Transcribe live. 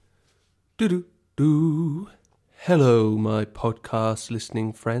Do-do-do. Hello, my podcast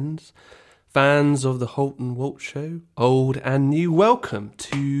listening friends, fans of the Holt and Walt Show, old and new. Welcome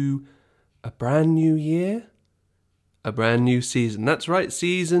to a brand new year, a brand new season. That's right,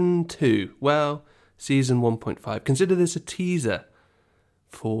 season 2. Well, season 1.5. Consider this a teaser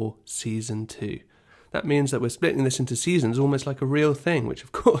for season 2. That means that we're splitting this into seasons almost like a real thing, which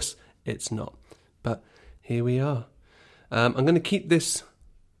of course it's not. But here we are. I'm going to keep this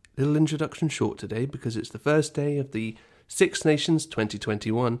little introduction short today because it's the first day of the Six Nations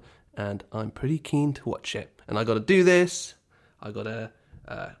 2021 and I'm pretty keen to watch it. And I got to do this, I got to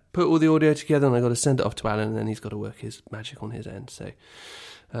put all the audio together and I got to send it off to Alan and then he's got to work his magic on his end. So,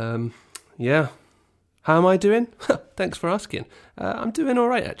 yeah. How am I doing? Thanks for asking. I'm doing all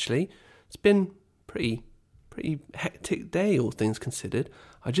right, actually. It's been pretty hectic day, all things considered.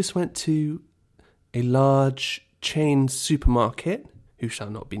 I just went to a large chain supermarket, who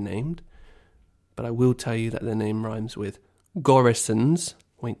shall not be named, but I will tell you that their name rhymes with Gorisons,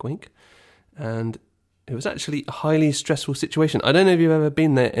 wink wink, and it was actually a highly stressful situation. I don't know if you've ever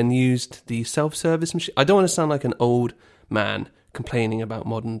been there and used the self-service machine. I don't want to sound like an old man complaining about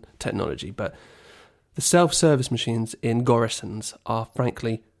modern technology, but the self-service machines in Gorisons are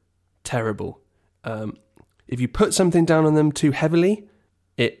frankly terrible. If you put something down on them too heavily,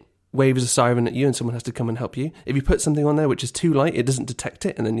 it waves a siren at you and someone has to come and help you. If you put something on there which is too light, it doesn't detect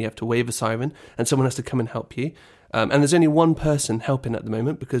it and then you have to wave a siren and someone has to come and help you. And there's only one person helping at the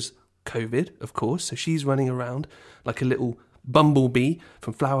moment because COVID, of course, so she's running around like a little bumblebee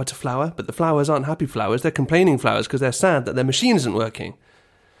from flower to flower, but the flowers aren't happy flowers, they're complaining flowers because they're sad that their machine isn't working.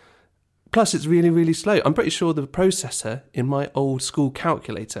 Plus, it's really, really slow. I'm pretty sure the processor in my old school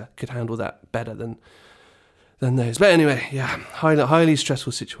calculator could handle that better than those. But anyway, yeah, highly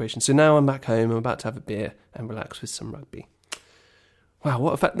stressful situation. So now I'm back home, I'm about to have a beer and relax with some rugby. Wow,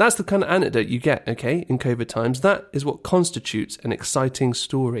 what a fact. That's the kind of anecdote you get, okay, in COVID times. That is what constitutes an exciting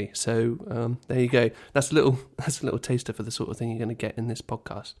story. So there you go. That's a little taster for the sort of thing you're going to get in this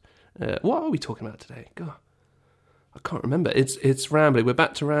podcast. What are we talking about today? God, I can't remember. It's rambly. We're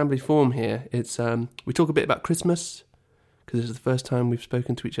back to rambly form here. It's we talk a bit about Christmas because this is the first time we've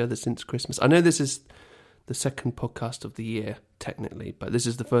spoken to each other since Christmas. I know this is the second podcast of the year, technically, but this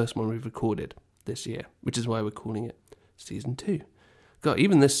is the first one we've recorded this year, which is why we're calling it Season 2. God,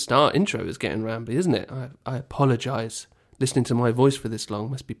 even this start intro is getting rambly, isn't it? I apologise. Listening to my voice for this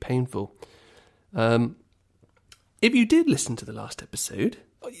long must be painful. If you did listen to the last episode,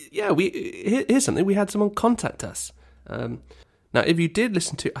 yeah, here's something. We had someone contact us. Now, if you did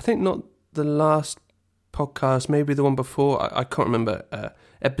listen to, I think not the last podcast, maybe the one before, I can't remember,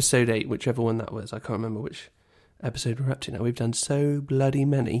 episode 8, whichever one that was. I can't remember which episode we're up to now. We've done so bloody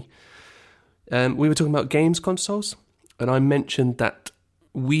many. We were talking about games consoles, and I mentioned that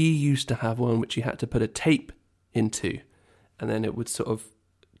we used to have one which you had to put a tape into, and then it would sort of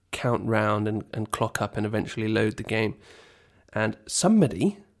count round and clock up and eventually load the game. And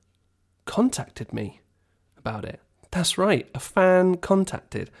somebody contacted me about it. That's right, a fan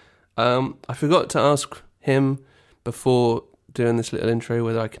contacted. I forgot to ask him before doing this little intro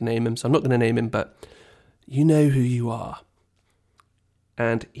whether I could name him, so I'm not going to name him, but you know who you are.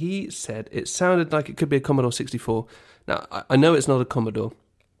 And he said it sounded like it could be a Commodore 64. Now, I know it's not a Commodore,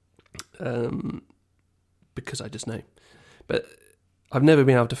 because I just know. But I've never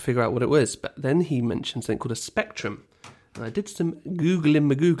been able to figure out what it was. But then he mentioned something called a Spectrum. And I did some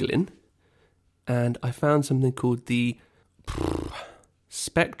Googling, and I found something called the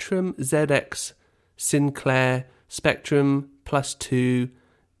Spectrum ZX Sinclair Spectrum Plus 2,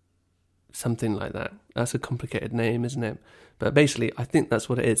 something like that. That's a complicated name, isn't it? But basically, I think that's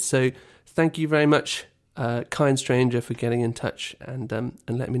what it is. So thank you very much, kind stranger, for getting in touch and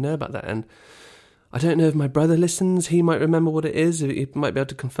letting me know about that. And I don't know if my brother listens. He might remember what it is. He might be able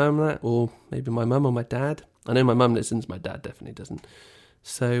to confirm that. Or maybe my mum or my dad. I know my mum listens. My dad definitely doesn't.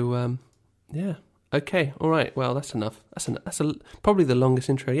 So, yeah. Okay, all right. Well, that's enough. That's probably the longest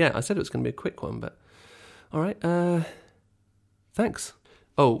intro yet. I said it was going to be a quick one, but all right. Thanks.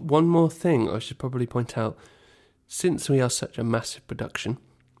 Oh, one more thing I should probably point out. Since we are such a massive production,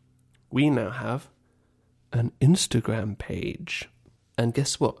 we now have an Instagram page. And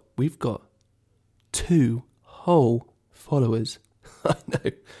guess what? We've got 2 whole followers. I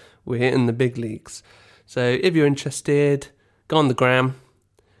know, we're hitting the big leagues. So if you're interested, go on the gram.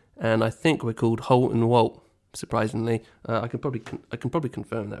 And I think we're called Holt and Walt, surprisingly. I can probably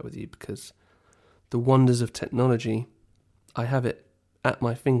confirm that with you because the wonders of technology, I have it at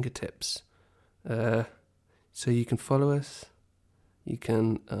my fingertips. So you can follow us. You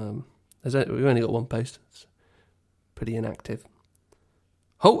can. We've only got one post. It's pretty inactive.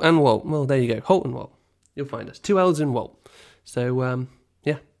 Holt and Walt. Well, there you go. Holt and Walt. You'll find us. 2 L's in Walt. So,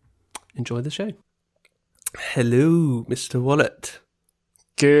 yeah, enjoy the show. Hello, Mr. Wallet.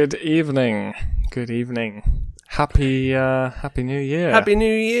 Good evening. Good evening. Happy New Year. Happy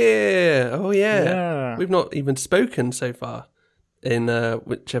New Year. Oh, Yeah. We've not even spoken so far in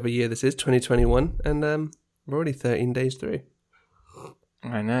whichever year this is, 2021. And we're already 13 days through.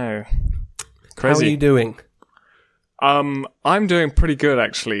 I know. Crazy. How are you doing? I'm doing pretty good,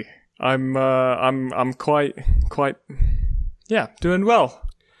 actually. I'm quite, doing well.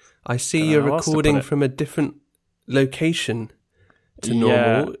 I see you're recording from a different location to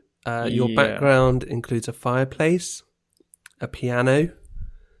normal. Your background includes a fireplace, a piano,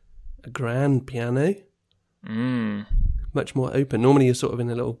 a grand piano. Much more open. Normally you're sort of in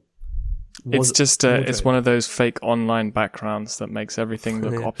a little... It's just it's one of those fake online backgrounds that makes everything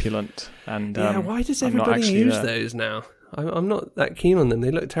look opulent. And why does everybody use those now? I'm not that keen on them. They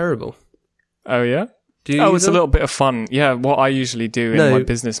look terrible. Oh, yeah? Do you use it's them? a little bit of fun. Yeah, what I usually do in my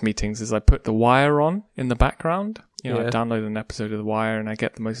business meetings is I put The Wire on in the background. I download an episode of The Wire and I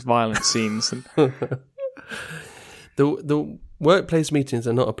get the most violent scenes. And... The workplace meetings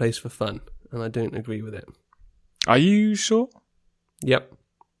are not a place for fun, and I don't agree with it. Are you sure? Yep.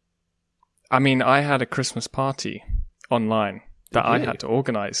 I mean, I had a Christmas party online that I had to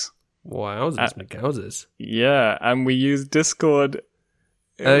organise. Wowzers, McGowzers. Yeah, and we used Discord.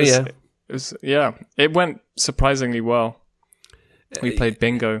 It went surprisingly well. We played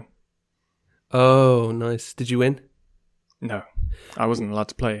bingo. Oh, nice. Did you win? No, I wasn't allowed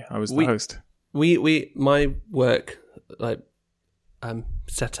to play. I was the host. My work,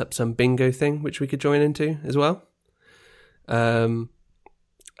 set up some bingo thing which we could join into as well. And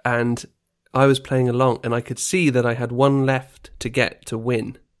I was playing along, and I could see that I had one left to get to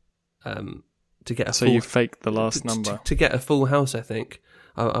win. So you faked the last number to get a full house. I think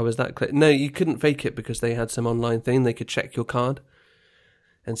I was that close. No, you couldn't fake it because they had some online thing. They could check your card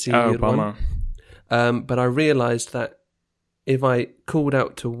and see you had won. But I realised that if I called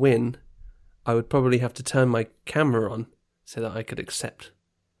out to win, I would probably have to turn my camera on so that I could accept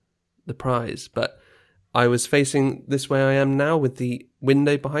the prize. But I was facing this way I am now with the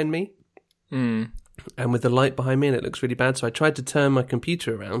window behind me. And with the light behind me, and it looks really bad. So I tried to turn my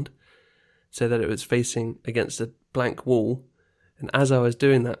computer around so that it was facing against a blank wall. And as I was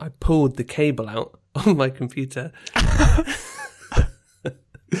doing that, I pulled the cable out on my computer.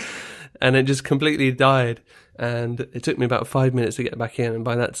 And it just completely died. And it took me about 5 minutes to get back in. And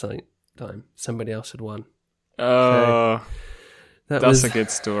by that time, somebody else had won. Oh, so that's a good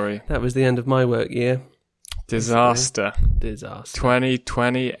story. That was the end of my work year. Disaster.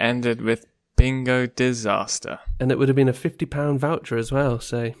 2020 ended with bingo disaster. And it would have been a £50 voucher as well,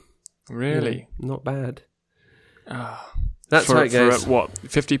 so... Really? Not bad. That's how it goes. For what?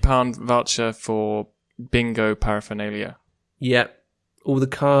 £50 voucher for bingo paraphernalia? Yeah. All the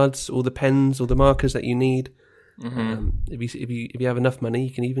cards, all the pens, all the markers that you need. Mm-hmm. If you have enough money,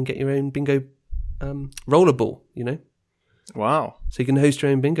 you can even get your own bingo rollerball, Wow. So you can host your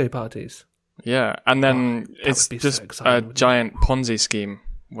own bingo parties. Yeah, and then it's just a giant Ponzi scheme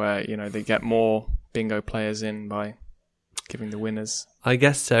where, they get more bingo players in by giving the winners. I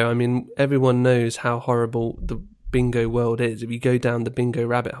guess so. I mean, everyone knows how horrible the bingo world is. If you go down the bingo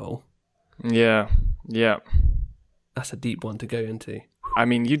rabbit hole. Yeah. That's a deep one to go into. I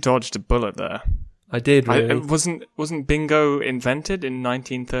mean, you dodged a bullet there. I did, really. Wasn't bingo invented in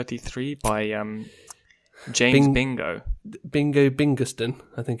 1933 by James Bingo? Bingo Bingaston,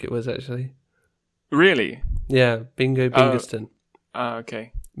 I think it was, actually. Really? Yeah, Bingo Bingaston.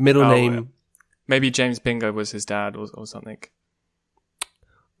 Okay. Middle name. Maybe James Bingo was his dad or something.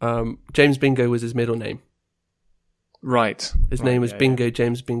 James Bingo was his middle name. Right. His name was Bingo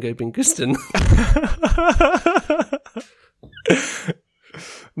James Bingo Bingaston.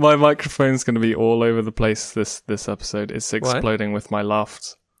 My microphone's going to be all over the place this episode. It's exploding with my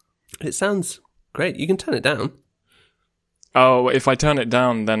laughs. It sounds great. You can turn it down. Oh, if I turn it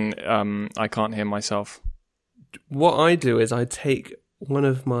down, then I can't hear myself. What I do is I take one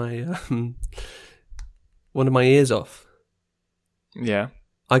of my ears off. Yeah.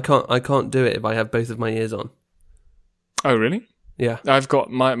 I can't do it if I have both of my ears on. Oh, really? Yeah. I've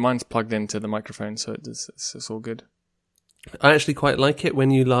got mine's plugged into the microphone, so it's all good. I actually quite like it when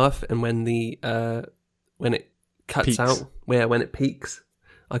you laugh and when when it cuts peaks out. Yeah, when it peaks.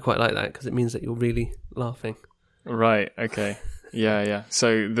 I quite like that because it means that you're really laughing. Right. Okay. Yeah.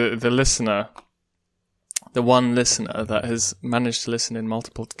 So the listener, the one listener that has managed to listen in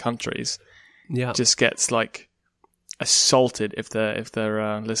multiple countries, just gets like assaulted if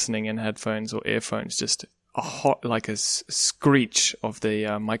they're listening in headphones or earphones. Just a screech of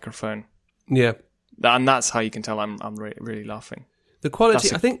the microphone. Yeah. And that's how you can tell I'm really laughing. The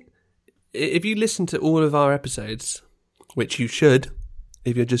quality, I think, if you listen to all of our episodes, which you should,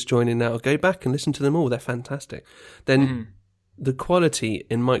 if you're just joining now, go back and listen to them all. They're fantastic. Then the quality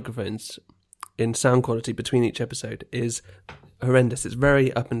in microphones, in sound quality between each episode is horrendous. It's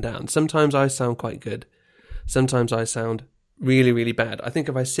very up and down. Sometimes I sound quite good. Sometimes I sound really, really bad. I think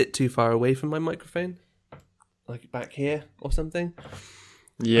if I sit too far away from my microphone, like back here or something.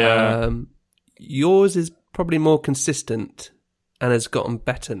 Yeah. Yours is probably more consistent and has gotten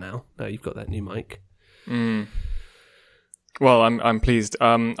better now. Now you've got that new mic. Well, I'm pleased.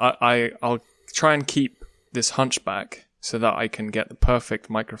 I'll try and keep this hunchback so that I can get the perfect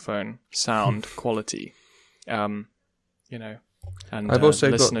microphone sound quality. And I've also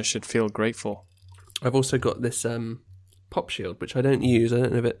listeners should feel grateful. I've also got this pop shield, which I don't use. I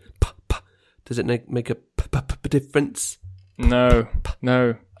don't know if it does it make a difference. No.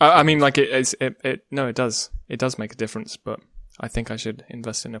 I mean, like it does. It does make a difference, but I think I should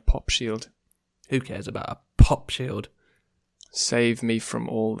invest in a pop shield. Who cares about a pop shield? Save me from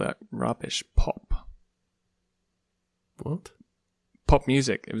all that rubbish pop. What? Pop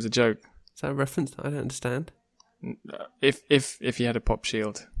music. It was a joke. Is that a reference? I don't understand. If you had a pop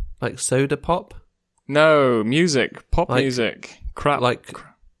shield, like soda pop. No, music. Pop music. Crap. Like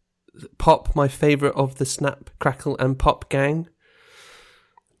Pop, my favourite of the Snap, Crackle and Pop gang.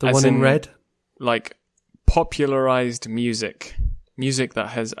 The As one in red. Like popularized music. Music that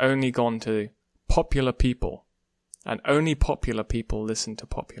has only gone to popular people. And only popular people listen to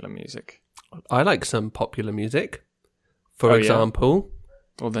popular music. I like some popular music. For example. Yeah?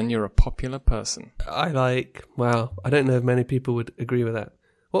 Well, then you're a popular person. I don't know if many people would agree with that.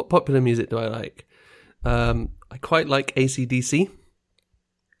 What popular music do I like? I quite like AC/DC.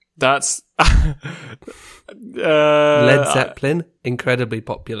 That's Led Zeppelin, incredibly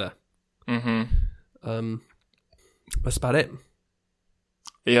popular. Mm-hmm. That's about it.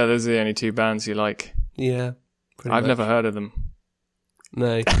 Yeah, those are the only two bands you like. Yeah. I've never heard of them.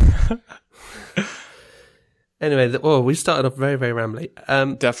 No. Anyway, we started off very, very rambly.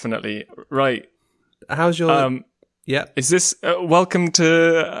 Definitely. Right. How's your... yeah. Is this... welcome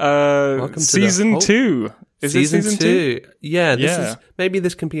to season 2. Is this season 2? Yeah, maybe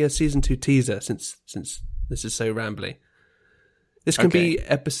this can be a season 2 teaser since this is so rambly. This can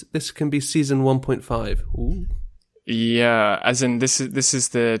be season 1.5. Ooh. Yeah, as in this is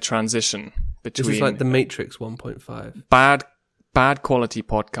the transition between... This is like the Matrix 1.5. Bad quality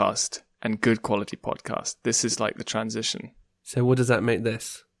podcast and good quality podcast. This is like the transition. So what does that make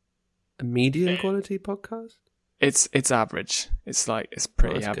this? A medium quality podcast? It's average. It's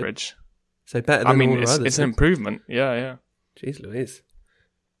pretty average. Good. So better than all others. It's an improvement. Yeah. Jeez Louise.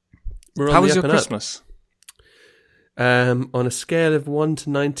 How was your Christmas? On a scale of 1 to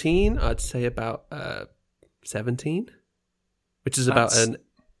 19, I'd say about 17, which is about a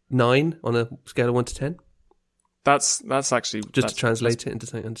 9 on a scale of 1 to 10. That's actually... Just to translate it into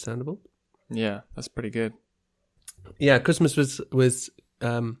something understandable. Yeah, that's pretty good. Yeah, Christmas was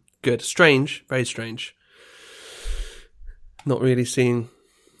good. Strange, very strange. Not really seeing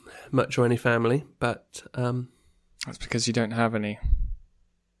much or any family, but... That's because you don't have any.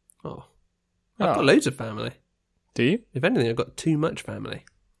 I've got loads of family. Do you? If anything, I've got too much family.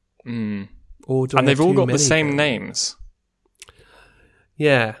 Mm. Or and they've all got the same names.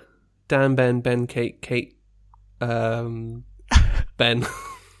 Yeah. Dan, Ben, Kate, Ben.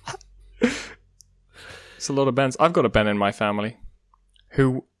 It's a lot of Bens. I've got a Ben in my family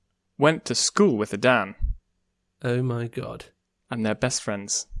who went to school with a Dan. Oh my God. And they're best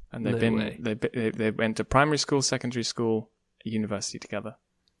friends. And they went to primary school, secondary school, university together.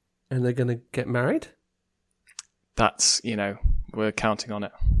 And they're going to get married? That's, we're counting on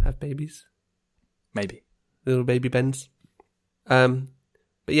it. Have babies? Maybe. Little baby Bens. But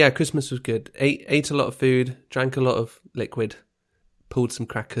yeah, Christmas was good. Ate a lot of food, drank a lot of liquid, pulled some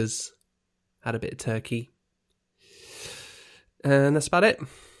crackers, had a bit of turkey. And that's about it.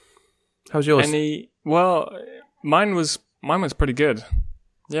 How's yours? Mine was pretty good.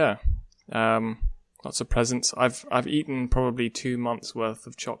 Yeah. Lots of presents. I've eaten probably 2 months worth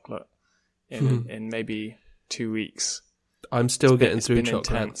of chocolate in maybe 2 weeks. I'm still getting through chocolate. It's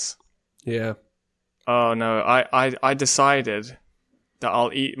been intense. Yeah. Oh no, I decided that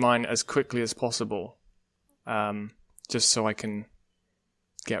I'll eat mine as quickly as possible, just so I can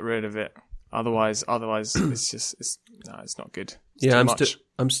get rid of it. Otherwise, it's not good. It's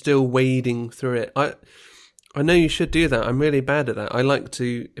I'm still wading through it. I know you should do that. I'm really bad at that. I like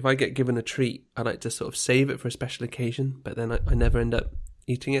to, if I get given a treat, I like to sort of save it for a special occasion, but then I never end up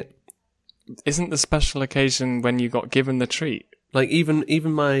eating it. isn't the special occasion when you got given the treat? Like even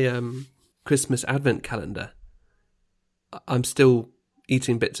my Christmas advent calendar, I'm still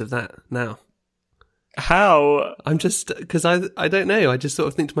eating bits of that now. How? I'm just because I don't know. I just sort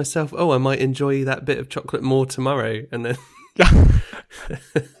of think to myself, oh, I might enjoy that bit of chocolate more tomorrow, and then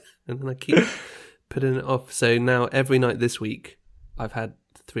and then I keep putting it off. So now every night this week, I've had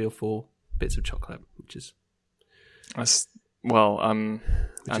 3 or 4 bits of chocolate, which is I'm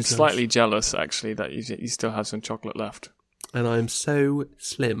slightly jealous actually that you still have some chocolate left. And I'm so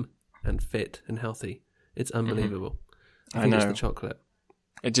slim and fit and healthy. It's unbelievable. I think know. It's the chocolate.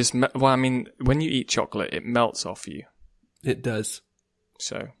 It just, when you eat chocolate, it melts off you. It does.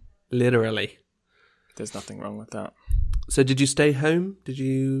 So. Literally. There's nothing wrong with that. So did you stay home? Did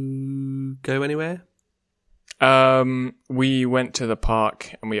you go anywhere? We went to the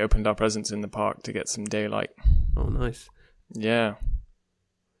park and we opened our presents in the park to get some daylight. Oh, nice. Yeah.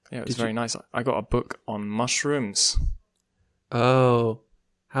 Yeah, it was very nice. I got a book on mushrooms. Oh.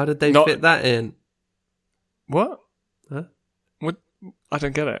 How did they fit that in? What? Huh? What? I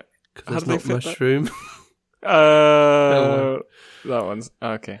don't get it. How did they fit mushroom? That one's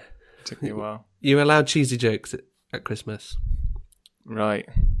okay. Took me a while. You're allowed cheesy jokes at Christmas, right?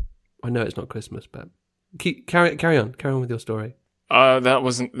 I know it's not Christmas, but carry on with your story. That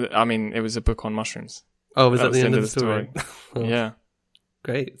wasn't. I mean, it was a book on mushrooms. Oh, was that the end of the story? Oh, yeah.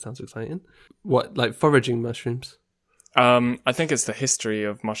 Great. Sounds exciting. What, like foraging mushrooms? I think it's the history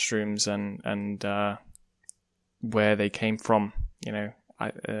of mushrooms and where they came from. You know,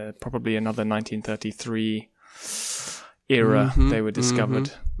 probably another 1933 era they were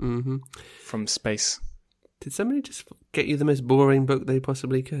discovered from space. Did somebody just get you the most boring book they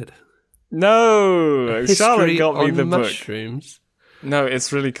possibly could? No, Charlotte got me the mushrooms. Book. No,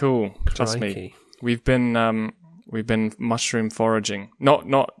 it's really cool. Crikey. Trust me. We've been mushroom foraging. Not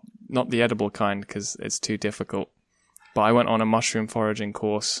the edible kind because it's too difficult. But I went on a mushroom foraging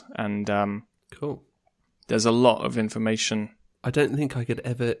course and cool. There's a lot of information. I don't think I could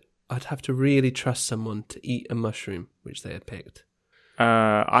ever. I'd have to really trust someone to eat a mushroom which they had picked.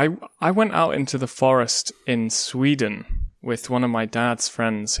 I went out into the forest in Sweden with one of my dad's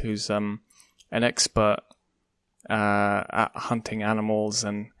friends who's an expert at hunting animals,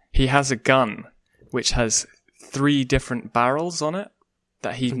 and he has a gun which has 3 different barrels on it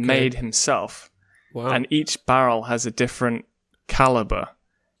that he made himself. Wow. And each barrel has a different caliber.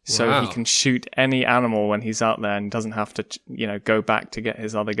 So he can shoot any animal when he's out there and doesn't have to, go back to get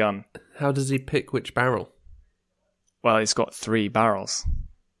his other gun. How does he pick which barrel? Well, he's got 3 barrels.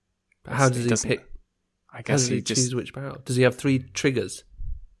 How does he pick? I guess he just choose which barrel. Does he have 3 triggers?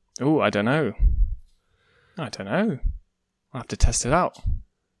 Oh, I don't know. I'll have to test it out.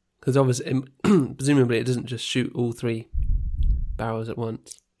 Because obviously, presumably, it doesn't just shoot all 3 barrels at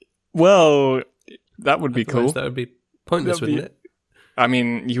once. Well, that would be cool. That would be pointless, wouldn't it? I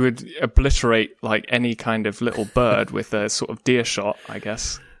mean, you would obliterate like any kind of little bird with a sort of deer shot, I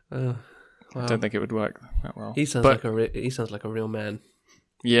guess. Wow. I don't think it would work that well. He sounds like a real man.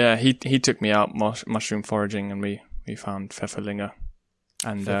 Yeah, he took me out mushroom foraging, and we found Pfefferlinge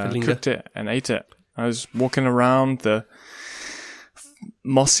and cooked it and ate it. I was walking around the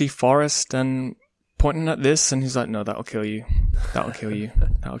mossy forest and pointing at this, and he's like, "No, that'll kill you. That'll kill you.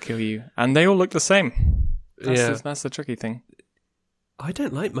 That'll kill you." And they all look the same. That's the tricky thing. I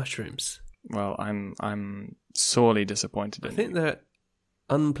don't like mushrooms. Well, I'm sorely disappointed. I think they're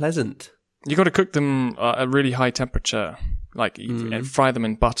unpleasant. You got to cook them at a really high temperature, like and fry them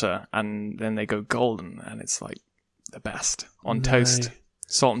in butter, and then they go golden, and it's like the best on toast.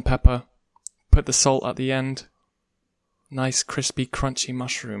 Salt and pepper. Put the salt at the end. Nice, crispy, crunchy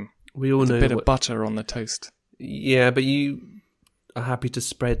mushroom. We all know a bit of butter on the toast. Yeah, but you are happy to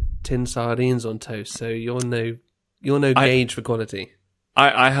spread tin sardines on toast, so you're no gauge for quality.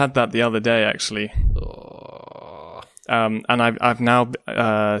 I had that the other day actually. Oh. And I've now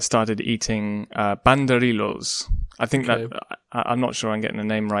started eating banderillos. I think that I'm not sure I'm getting the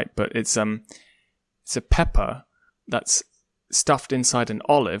name right, but it's a pepper that's stuffed inside an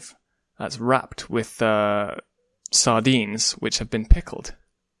olive that's wrapped with sardines which have been pickled.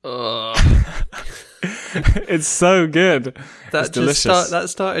 It's so good. It's delicious. That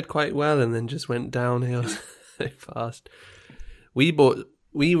started quite well and then just went downhill so fast. We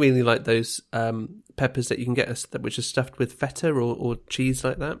really like those peppers that you can get which are stuffed with feta or cheese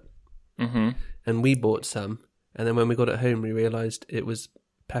like that. Mm-hmm. And we bought some, and then when we got it home, we realised it was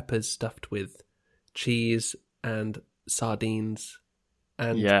peppers stuffed with cheese and sardines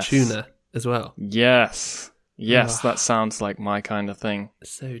and tuna as well. Yes, that sounds like my kind of thing.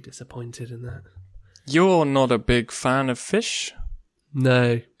 So disappointed in that. You're not a big fan of fish?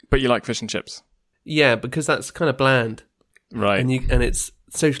 No. But you like fish and chips, Yeah, because that's kind of bland, right? and it's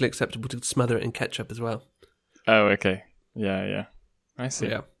socially acceptable to smother it in ketchup as well. Oh, okay. Yeah. I see.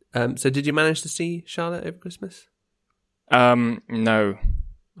 Yeah. So did you manage to see Charlotte over Christmas? No.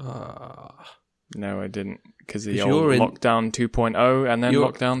 Ah. No, I didn't. Because the 'Cause old you're in- lockdown 2.0 and then You're-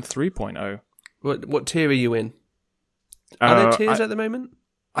 lockdown 3.0. What tier are you in? Are there tiers at the moment?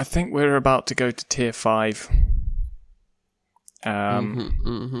 I think we're about to go to tier 5.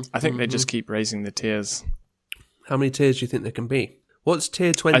 I think they just keep raising the tiers. How many tiers do you think there can be? What's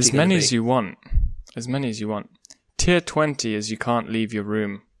tier 20 As many gonna as be? you want. As many as you want. Tier 20 is you can't leave your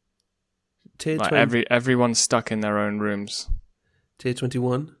room. Tier Like 20. everyone's stuck in their own rooms. Tier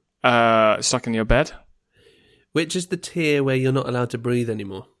 21. Stuck in your bed. Which is the tier where you're not allowed to breathe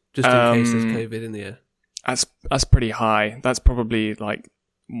anymore, just in case there's COVID in the air? That's pretty high. That's probably like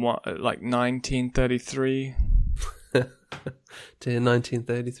 1933. Tier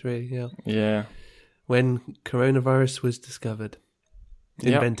 1933, yeah. Yeah. When coronavirus was discovered.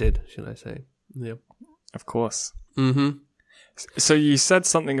 Yep. Invented, should I say. Yeah. Of course. Mm-hmm. So you said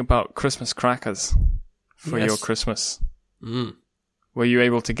something about Christmas crackers for Yes. your Christmas. Mm. Were you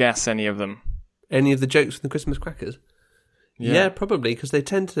able to guess any of them? Any of the jokes from the Christmas crackers? Yeah, probably, because they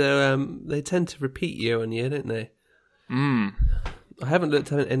tend to repeat year on year, don't they? Mm. I haven't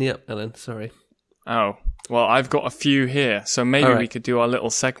looked any up, Ellen. Sorry. Oh. Well, I've got a few here, so maybe All right. we could do our little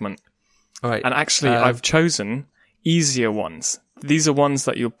segment. All right. And actually, I've chosen easier ones. These are ones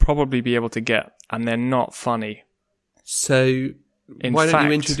that you'll probably be able to get, and they're not funny. So In why don't fact-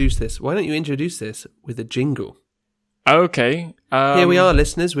 you introduce this? Why don't you introduce this with a jingle? Okay. Here we are,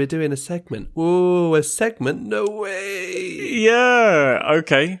 listeners. We're doing a segment. Whoa, a segment? No way. Yeah.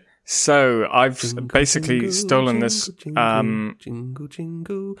 Okay. So I've Jingle, basically jingle, stolen this. jingle, jingle,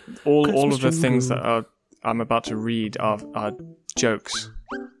 jingle. All Christmas of the things jingle. that I'm about to read are jokes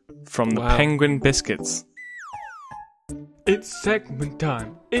from the Wow. Penguin Biscuits. It's segment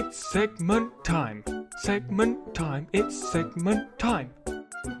time. It's segment time. Segment time. It's segment time.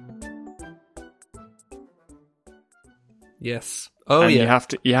 Yes. Oh and yeah.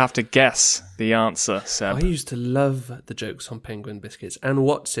 you have to guess the answer, Seb. I used to love the jokes on Penguin biscuits and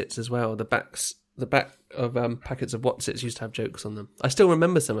Wotsits as well. The back of packets of Wotsits used to have jokes on them. I still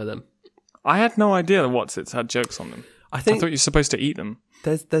remember some of them. I had no idea that Wotsits had jokes on them. I I think thought you're supposed to eat them.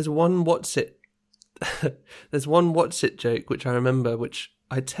 there's one Wotsit there's one Wotsit joke which I remember, which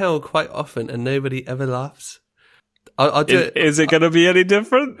I tell quite often and nobody ever laughs. I'll do it. Is it going to be any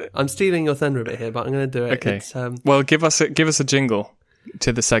different? I'm stealing your thunder a bit here, but I'm going to do it. Okay. It's, Well, give us a jingle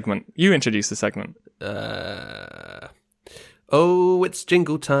to the segment. You introduce the segment. oh, it's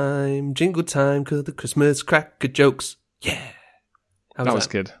jingle time, 'cause the Christmas cracker jokes. Yeah. How That was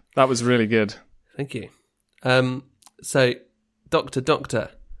good. That was really good. Thank you. So, Doctor.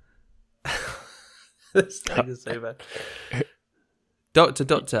 This thing is so bad.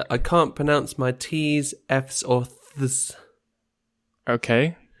 Doctor, I can't pronounce my T's, F's, or th's.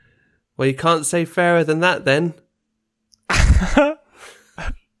 Okay. Well, you can't say fairer than that, then.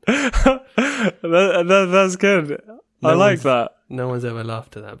 That's good. I like that. No one's ever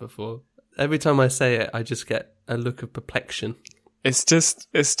laughed at that before. Every time I say it, I just get a look of perplexion. It's just,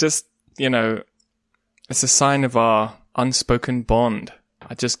 it's a sign of our unspoken bond.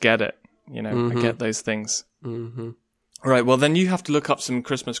 I just get it. I get those things. Mm-hmm. Right, well then you have to look up some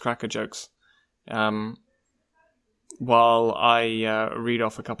Christmas cracker jokes. While I read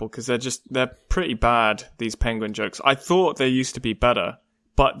off a couple, because they're pretty bad, these penguin jokes. I thought they used to be better,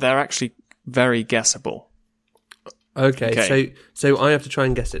 but they're actually very guessable. Okay. So I have to try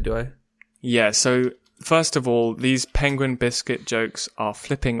and guess it, do I? Yeah, so first of all, these penguin biscuit jokes are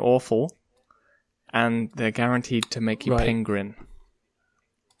flipping awful, and they're guaranteed to make you Right. penguin.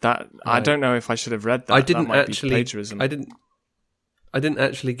 That I Right. don't know if I should have read that. I didn't that might actually. be plagiarism. I didn't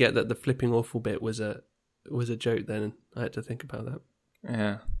actually get that the flipping awful bit was a joke. Then I had to think about that.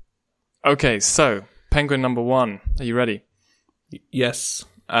 Yeah. Okay, so penguin number 1. Are you ready? Yes.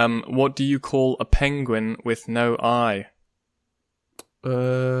 What do you call a penguin with no eye?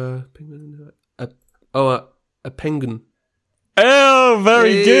 Penguin. A penguin. Oh,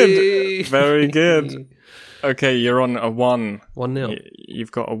 very Hey! good. Very good. Okay, you're on a 1. 1-0.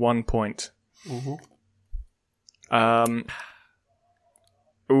 You've got a 1 point. Mm-hmm.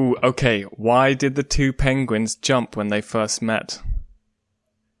 Ooh, okay. Why did the two penguins jump when they first met?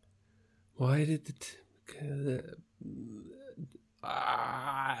 Why did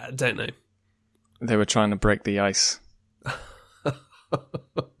I don't know. They were trying to break the ice.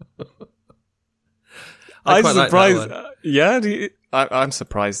 I quite like that surprised. one. Yeah, I'm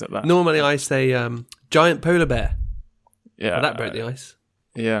surprised at that. Normally I say giant polar bear. Yeah, Well, that broke the ice.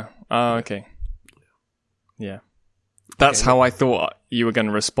 Yeah. Oh, okay. Yeah. That's how I thought you were going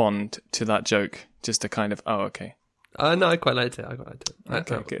to respond to that joke. Just to kind of, okay. No, I quite liked it.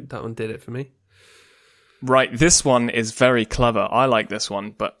 Okay, good. That one did it for me. Right, this one is very clever. I like this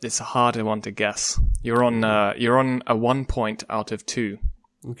one, but it's a harder one to guess. You're on a 1 point out of 2.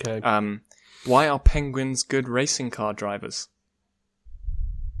 Okay. Why are penguins good racing car drivers?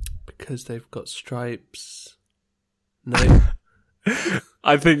 Because they've got stripes. No.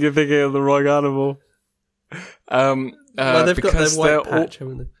 I think you're thinking of the wrong animal. Well, they've got their white patch,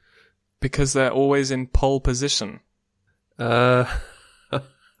 haven't they? Because they're always in pole position.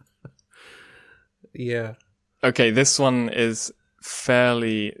 Yeah. Okay, this one is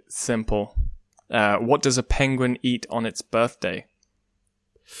fairly simple. What does a penguin eat on its birthday?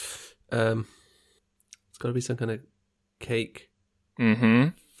 It's got to be some kind of cake. Mm-hmm.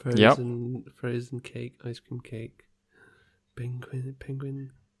 Frozen cake, ice cream cake.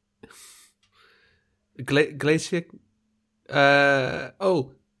 Penguin. Glacier.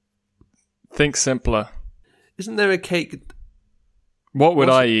 Think simpler. Isn't there a cake? What would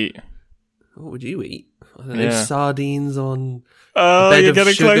I eat? What would you eat? I don't know. Sardines on Oh, a bed you're of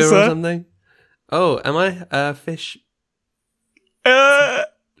getting sugar closer. or something. Oh, am I? Fish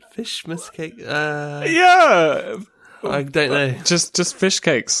mousse cake. Yeah. I don't know. Just fish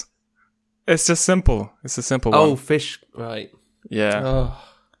cakes. It's just simple. It's a simple one. Oh, fish. Right. Yeah. Oh,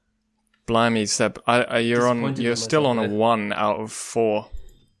 Blimey, Seb. You're still on a 1 out of 4.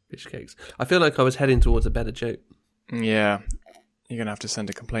 fish cakes. I feel like I was heading towards a better joke. Yeah. You're going to have to send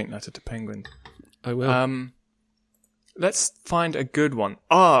a complaint letter to Penguin. I will. Let's find a good one.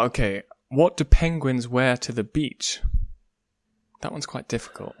 Okay. What do penguins wear to the beach? That one's quite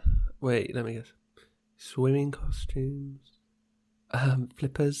difficult. Wait, let me guess. Swimming costumes.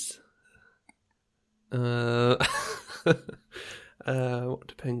 Flippers. What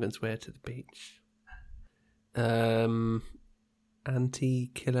do penguins wear to the beach?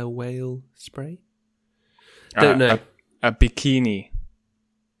 Anti-killer whale spray? Don't know. A bikini.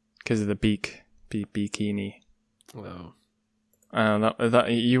 Because of the beak. Bikini. Wow.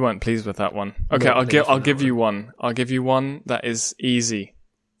 That you weren't pleased with that one. Okay, I'll give you one. I'll give you one that is easy.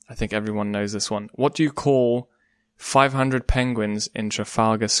 I think everyone knows this one. What do you call 500 penguins in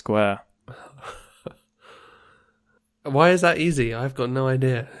Trafalgar Square? Why is that easy? I've got no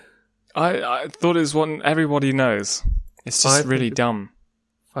idea. I thought it was one everybody knows. It's just really dumb.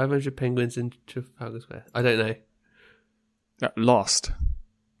 500 penguins in Trafalgar Square. I don't know. Lost.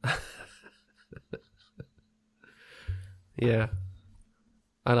 Yeah.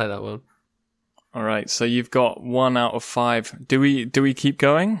 I like that one. All right, so you've got 1 out of 5. Do we keep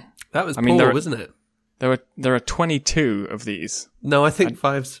going? That was poor, wasn't it? There are 22 of these. No, I think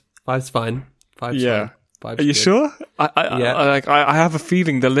five's fine. Five's yeah. fine. Five's Are you good. sure? I have a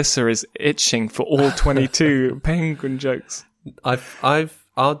feeling the listener is itching for all 22 penguin jokes.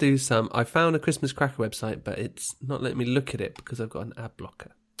 I'll do some. I found a Christmas Cracker website, but it's not letting me look at it because I've got an ad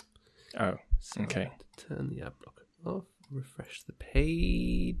blocker. Oh, So okay. I have to turn the ad blocker off. Refresh the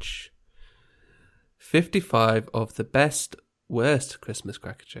page. 55 of the best, worst Christmas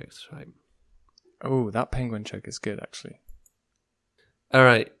Cracker jokes. Right. Oh, that penguin joke is good, actually. All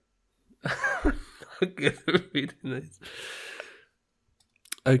right. I'm good at reading this.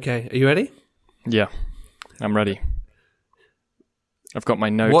 Okay, are you ready? Yeah, I'm ready. I've got my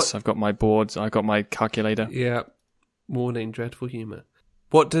notes, I've got my boards, I've got my calculator. Yeah. Warning, dreadful humour.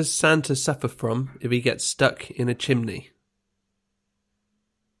 What does Santa suffer from if he gets stuck in a chimney?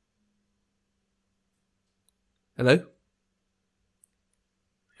 Hello?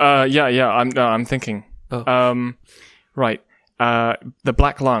 Yeah, I'm thinking. Oh. Right. The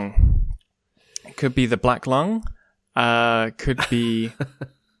black lung. Could be the black lung. Could be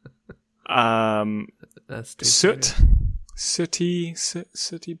That's soot. Sooty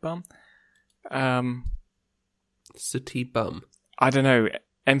bum. Sooty bum. I don't know.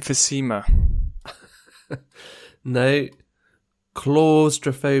 Emphysema. No.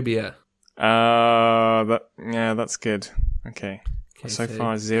 Claustrophobia. That's good. Okay. So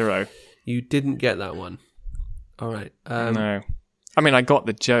far 0. You didn't get that one. All right. No. I mean, I got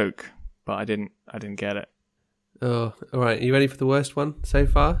the joke, but I didn't get it. Oh, all right. Are you ready for the worst one so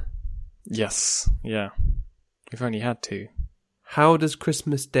far? Yes. Yeah. We've only had 2. How does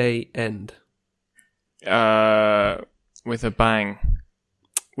Christmas Day end? With a bang.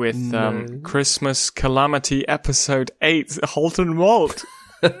 With No. Christmas Calamity Episode 8, Halton Malt.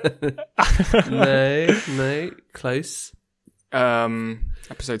 No, close.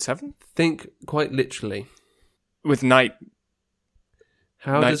 Episode 7? Think quite literally. With night.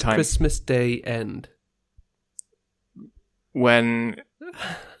 How does Nighttime. Christmas Day end? When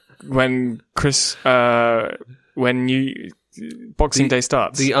when Boxing Day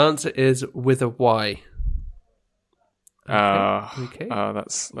starts? The answer is with a Y. Okay. Oh,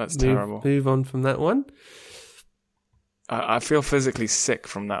 that's terrible. Move on from that one. I feel physically sick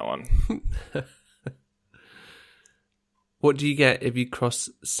from that one. What do you get if you cross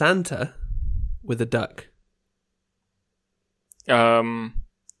Santa with a duck?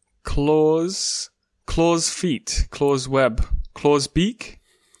 Claws feet, claws web, claws beak,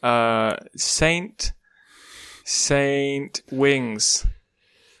 saint wings,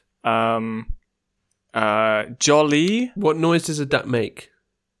 jolly. What noise does a duck make?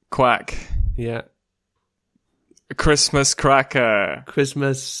 Quack. Yeah. Christmas cracker.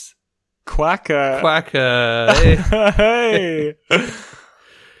 Christmas quacker. Hey.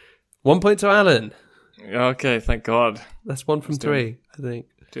 1 point to Alan. Okay, thank God. That's 1 from 3, I think.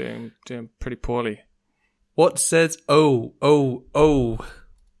 Doing pretty poorly. What says oh?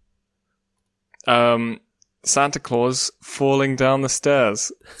 Santa Claus falling down the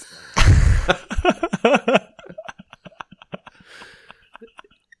stairs.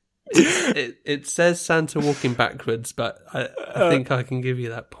 It says Santa walking backwards, but I think I can give you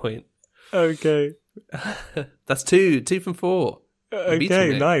that point. Okay. That's 2 from 4.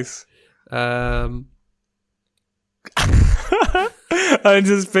 Okay, nice. I'm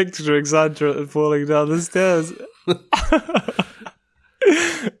just picturing Santa falling down the stairs.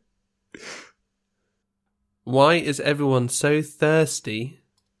 Why is everyone so thirsty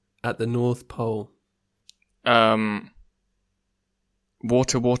at the North Pole?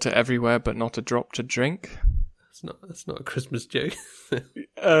 Water everywhere, but not a drop to drink. That's not a Christmas joke.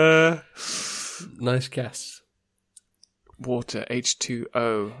 Nice guess. Water,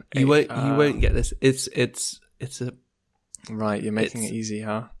 H2O. You won't get this. It's a right. You're making it easy,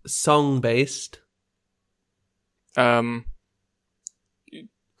 huh? Song based.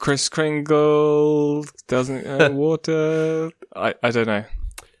 Kris Kringle doesn't water. I don't know.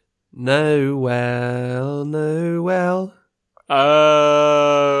 Noel.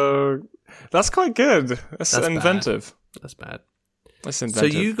 That's quite good. That's inventive. That's bad. That's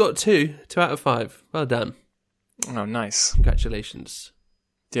inventive. So you got 2 out of 5. Well done. Oh, nice. Congratulations.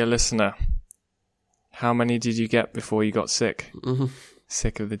 Dear listener, how many did you get before you got sick? Mm-hmm.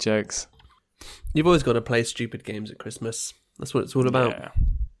 Sick of the jokes. You've always got to play stupid games at Christmas. That's what it's all about.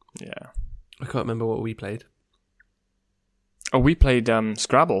 Yeah. I can't remember what we played. Oh, we played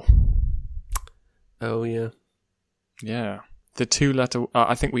Scrabble. Oh, yeah. Yeah. The 2-letter...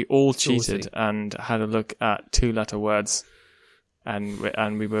 I think we all cheated and had a look at 2-letter words. And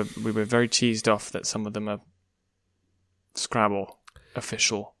we were very cheesed off that some of them are Scrabble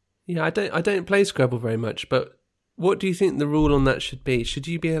official. Yeah, I don't play Scrabble very much, but what do you think the rule on that should be? Should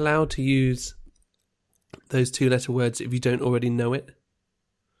you be allowed to use those 2-letter words if you don't already know it?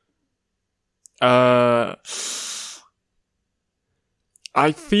 I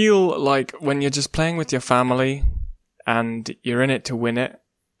feel like when you're just playing with your family and you're in it to win it,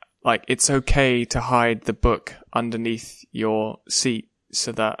 like it's okay to hide the book underneath your seat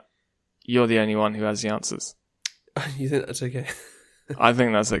so that you're the only one who has the answers. You think that's okay? I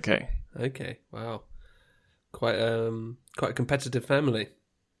think that's okay. Okay, wow. Quite a competitive family.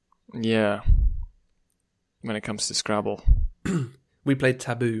 Yeah. When it comes to Scrabble. We played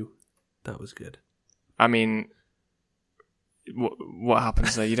Taboo. That was good. I mean, what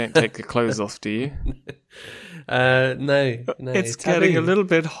happens there? You don't take the clothes off, do you? No. It's getting a little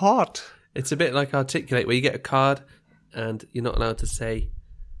bit hot. It's a bit like Articulate, where you get a card and you're not allowed to say.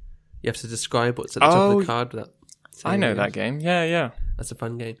 You have to describe what's at the top of the card. Without I know that game. Yeah. That's a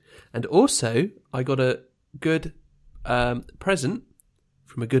fun game. And also, I got a good present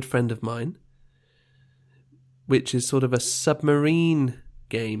from a good friend of mine, which is sort of a submarine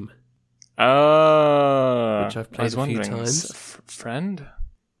game. Oh, which I've played a few times. Friend?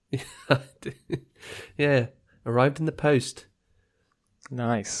 Yeah, arrived in the post.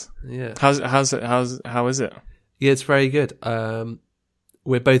 Nice. Yeah. How is it? Yeah, it's very good.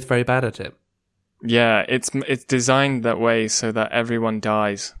 We're both very bad at it. Yeah, it's designed that way so that everyone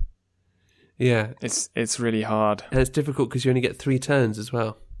dies. Yeah, it's really hard, and it's difficult because you only get 3 turns as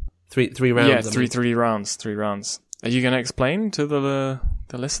well. Three rounds. Yeah, three rounds. Are you going to explain to the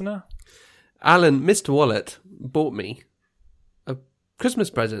listener? Alan, Mr. Wallet, bought me a Christmas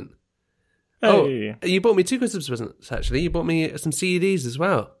present. Hey. Oh, you bought me 2 Christmas presents, actually. You bought me some CDs as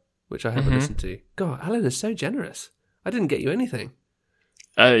well, which I haven't listened to. God, Alan is so generous. I didn't get you anything.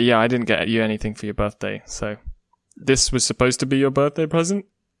 Yeah, I didn't get you anything for your birthday. So this was supposed to be your birthday present,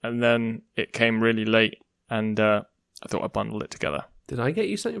 and then it came really late, and I thought I'd bundle it together. Did I get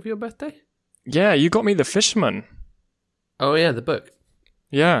you something for your birthday? Yeah, you got me The Fisherman. Oh, yeah, the book.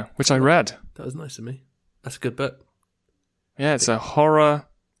 Yeah, which I read. That was nice of me. That's a good book. Yeah, it's a horror.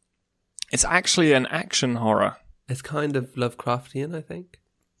 It's actually an action horror. It's kind of Lovecraftian, I think.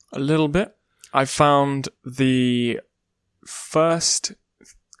 A little bit. I found the first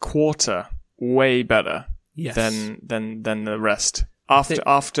quarter way better than the rest. After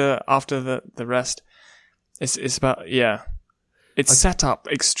the rest, it's about It's set up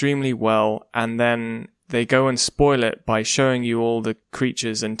extremely well, and then they go and spoil it by showing you all the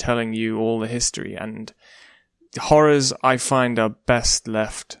creatures and telling you all the history. And horrors, I find, are best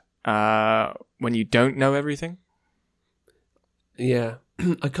left when you don't know everything. Yeah,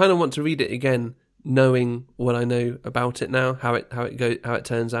 I kind of want to read it again, knowing what I know about it now, how it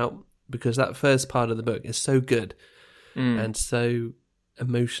turns out, because that first part of the book is so good and so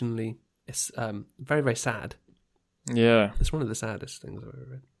emotionally, it's very, very sad. Yeah, it's one of the saddest things I've ever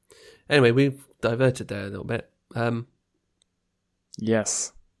read. Anyway, we've diverted there a little bit.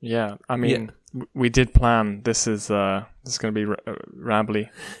 Yes, yeah. I mean, we did plan. This is going to be rambly.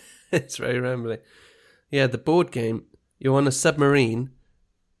 It's very rambly. Yeah, the board game. You're on a submarine.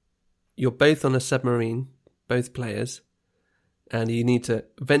 You're both on a submarine, both players, and you need to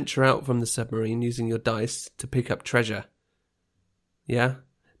venture out from the submarine using your dice to pick up treasure. Yeah?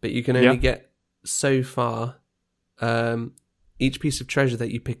 But you can only get so far. Each piece of treasure that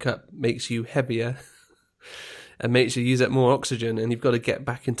you pick up makes you heavier and makes you use up more oxygen, and you've got to get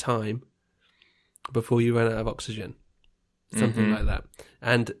back in time before you run out of oxygen. Something like that.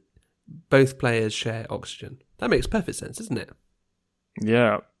 And both players share oxygen. That makes perfect sense, doesn't it?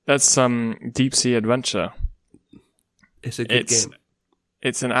 Yeah, that's some deep sea adventure. It's a good game.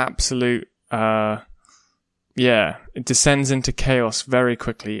 It's an absolute, it descends into chaos very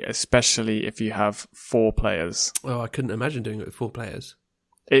quickly, especially if you have 4 players. Oh, I couldn't imagine doing it with 4 players.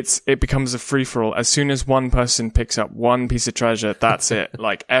 It becomes a free-for-all. As soon as one person picks up one piece of treasure, that's it.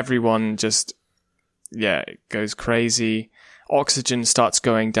 Like, everyone just, it goes crazy. Oxygen starts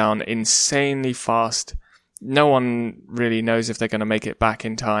going down insanely fast. No one really knows if they're going to make it back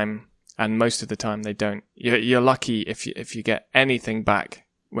in time, and most of the time they don't. You're lucky if you get anything back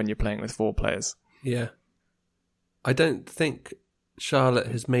when you're playing with 4 players. Yeah. I don't think Charlotte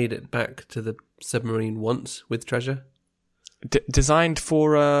has made it back to the submarine once with treasure. Designed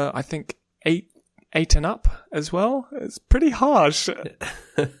for, I think, 8 and up as well. It's pretty harsh.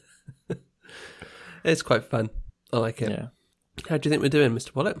 It's quite fun. I like it. Yeah. How do you think we're doing,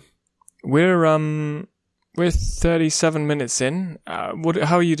 Mr. Wallet? We're 37 minutes in.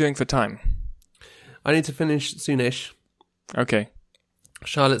 How are you doing for time? I need to finish soonish. Okay.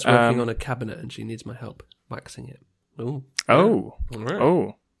 Charlotte's working on a cabinet and she needs my help waxing it. Ooh. Oh. Right.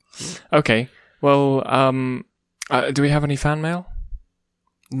 Oh. Okay. Well, do we have any fan mail?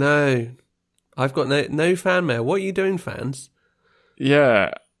 No. I've got no fan mail. What are you doing, fans?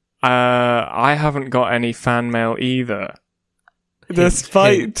 Yeah. I haven't got any fan mail either.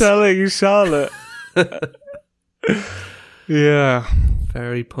 Despite telling Charlotte. Yeah.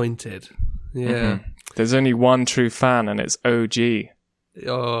 Very pointed. Yeah. Mm-hmm. There's only one true fan, and it's OG.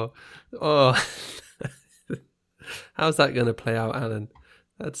 Oh. How's that going to play out, Alan?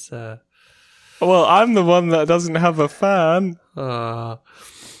 That's Well, I'm the one that doesn't have a fan.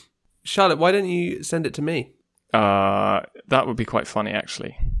 Charlotte, why don't you send it to me? That would be quite funny,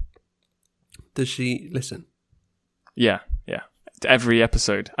 actually. Does she listen? Yeah. Every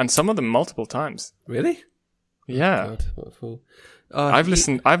episode, and some of them multiple times. Really? Yeah. Oh God, what a fool. I've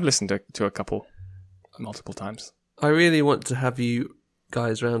listened to a couple multiple times. I really want to have you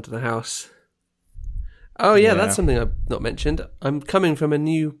guys round to the house. Oh yeah, that's something I've not mentioned. I'm coming from a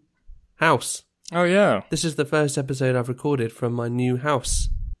new house. Oh yeah. This is the first episode I've recorded from my new house.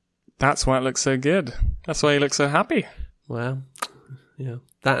 That's why it looks so good. That's why you look so happy. Well, yeah.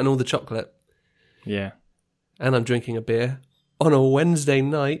 That and all the chocolate. Yeah. And I'm drinking a beer on a Wednesday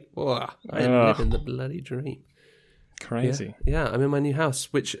night. Oh, I'm living the bloody dream. Crazy. Yeah, I'm in my new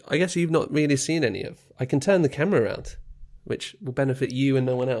house, which I guess you've not really seen any of. I can turn the camera around, which will benefit you and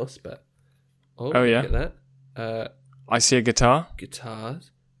no one else, but... Oh yeah? Look at that. I see a guitar.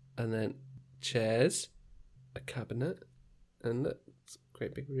 Guitars, and then chairs, a cabinet, and it's a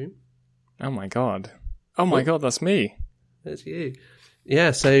great big room. Oh my god. Oh my god, that's me. That's you.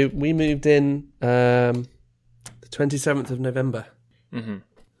 Yeah, so we moved in the 27th of November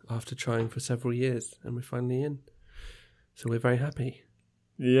after trying for several years, and we're finally in. So we're very happy.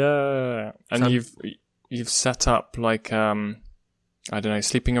 Yeah. And you've set up like, I don't know,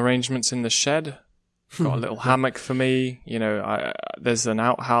 sleeping arrangements in the shed. Got a little hammock for me. You know, there's an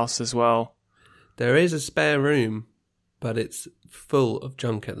outhouse as well. There is a spare room, but it's full of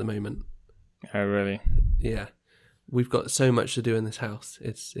junk at the moment. Oh, really? Yeah. we've got so much to do in this house.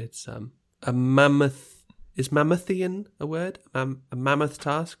 It's a mammoth. Is mammothian a word? A mammoth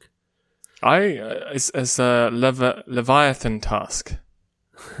task? It's a Leviathan task.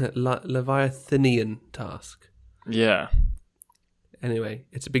 Leviathanian task. Yeah. Anyway,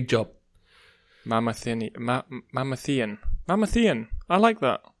 it's a big job. Mammothean. Mammothean. I like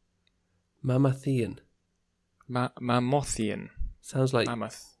that. Mammothian. Mammothian. Sounds like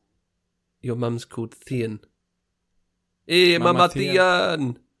Mammoth. your mum's called Thean. Hey,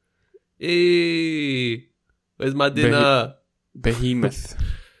 Mammothian! Hey! Where's my dinner? Behemoth.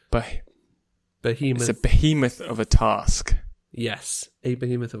 Behemoth. It's a behemoth of a task. Yes, a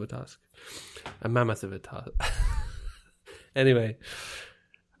behemoth of a task. A mammoth of a task. Anyway,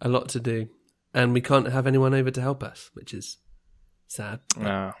 a lot to do. And we can't have anyone over to help us, which is sad.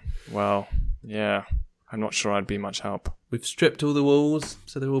 Well, yeah. I'm not sure I'd be much help. We've stripped all the walls,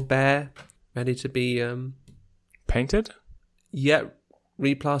 so they're all bare, ready to be... painted? Yeah,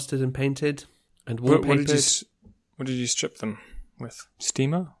 replastered and painted, and wallpapered. What did you strip them with?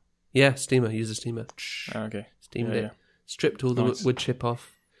 Steamer? Yeah, steamer. Use a steamer. Okay. Steamed it. Yeah. Stripped all the Nice. wood chip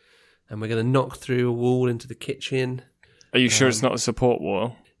off, and we're going to knock through a wall into the kitchen. Are you sure it's not a support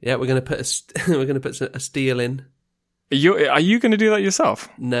wall? Yeah, we're going to put a steel in. Are you going to do that yourself?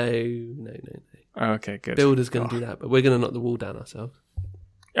 No. Oh, okay, good. Builder's going to do that, but we're going to knock the wall down ourselves.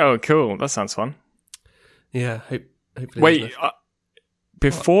 Oh, cool. That sounds fun. Yeah, hopefully. Wait,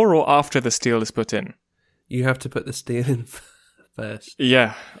 before or after the steel is put in? You have to put the steel in first.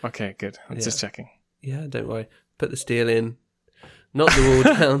 Yeah. Okay, good. I'm Yeah. just checking. Yeah, don't worry. Put the steel in. Knock the wall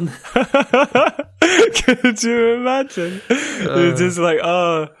down. Could you imagine? You're just like,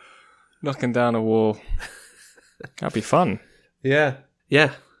 knocking down a wall. That'd be fun. Yeah,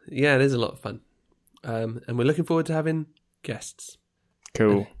 it is a lot of fun. And we're looking forward to having guests.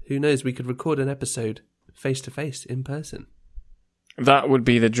 Cool. And who knows, we could record an episode face-to-face in person. That would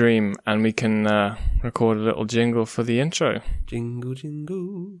be the dream, and we can record a little jingle for the intro. Jingle,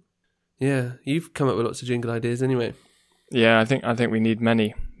 jingle. Yeah, you've come up with lots of jingle ideas anyway. Yeah, I think we need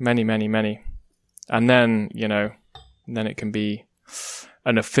many. And then, then it can be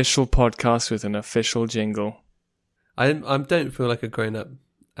an official podcast with an official jingle. I don't feel like a grown-up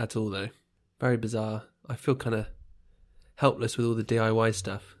at all, though. Very bizarre. I feel kind of helpless with all the DIY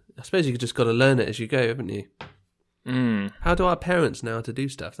stuff. I suppose you just got to learn it as you go, haven't you? How do our parents know how to do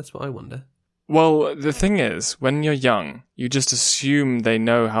stuff? That's what I wonder. Well, the thing is, when you're young, you just assume they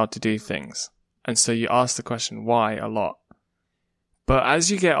know how to do things. And so you ask the question, why, a lot. But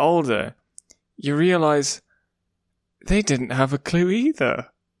as you get older, you realize they didn't have a clue either.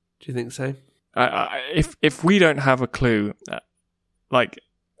 Do you think so? If we don't have a clue, like,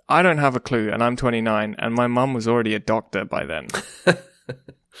 I don't have a clue, and I'm 29, and my mum was already a doctor by then.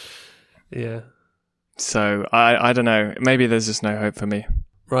 Yeah. So I don't know. Maybe there's just no hope for me.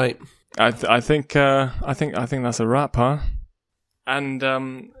 Right. I think that's a wrap, huh?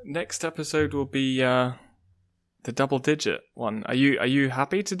 And next episode will be the double digit one. Are you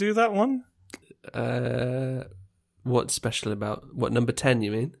happy to do that one? What's special about what, number 10?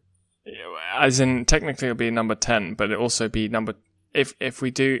 You mean? As in, technically it'll be number 10, but it'll also be number. If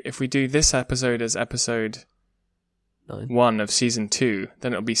we do this episode as episode 9. 1 of season 2,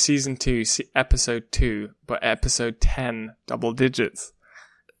 then it'll be season 2, episode 2, but episode 10, double digits.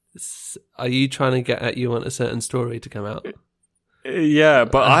 Are you trying to get at you want a certain story to come out? Yeah,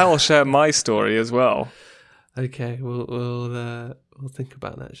 but I'll share my story as well. Okay, we'll think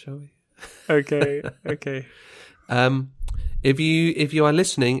about that, shall we? Okay. If you are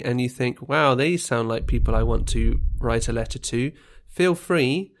listening and you think, wow, these sound like people I want to write a letter to, feel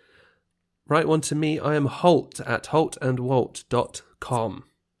free. Write one to me. I am Holt at holtandwalt.com.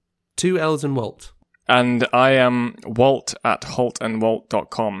 2 L's and Walt. And I am Walt at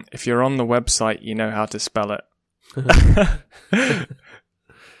holtandwalt.com. If you're on the website, you know how to spell it.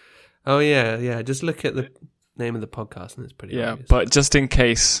 Oh, yeah. Just look at the name of the podcast and it's pretty obvious. But just in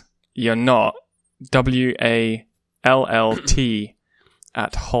case you're not, WALLT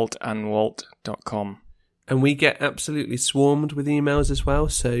at holtandwalt.com. And we get absolutely swarmed with emails as well.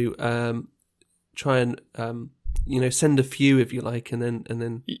 So try and send a few if you like, and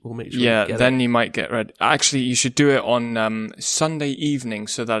then we'll make sure. Yeah, you get then it. you might get read. Actually, you should do it on Sunday evening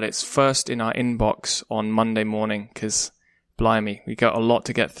so that it's first in our inbox on Monday morning. Because blimey, we got a lot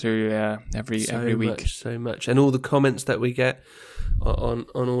to get through every week. So much, and all the comments that we get on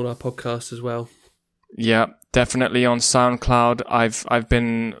all our podcasts as well. Yeah, definitely on SoundCloud. I've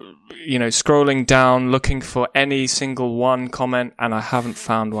been scrolling down looking for any single one comment, and I haven't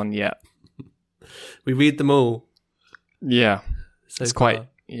found one yet. We read them all. Yeah, So it's far. quite.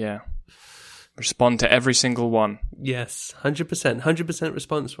 Yeah. Respond to every single one. Yes, 100%. 100%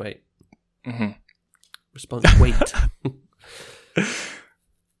 response rate. Mm-hmm. Response weight.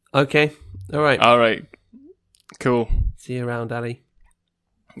 Okay. All right. All right. Cool. See you around, Ali.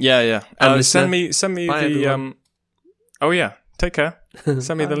 Yeah. And Send me bye, the everyone. Oh yeah. Take care.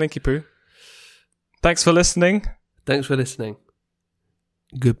 Send me the linky poo. Thanks for listening. Thanks for listening.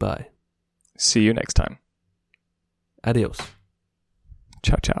 Goodbye. See you next time. Adios.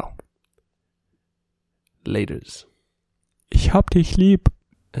 Ciao, ciao. Laters. Ich hab dich lieb.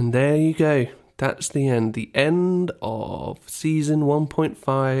 And there you go. That's the end. The end of season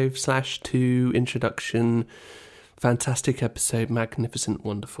 1.5/2 introduction. Fantastic episode. Magnificent.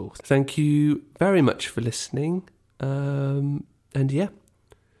 Wonderful. Thank you very much for listening. And yeah,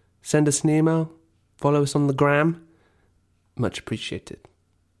 send us an email. Follow us on the gram. Much appreciated.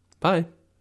 Bye.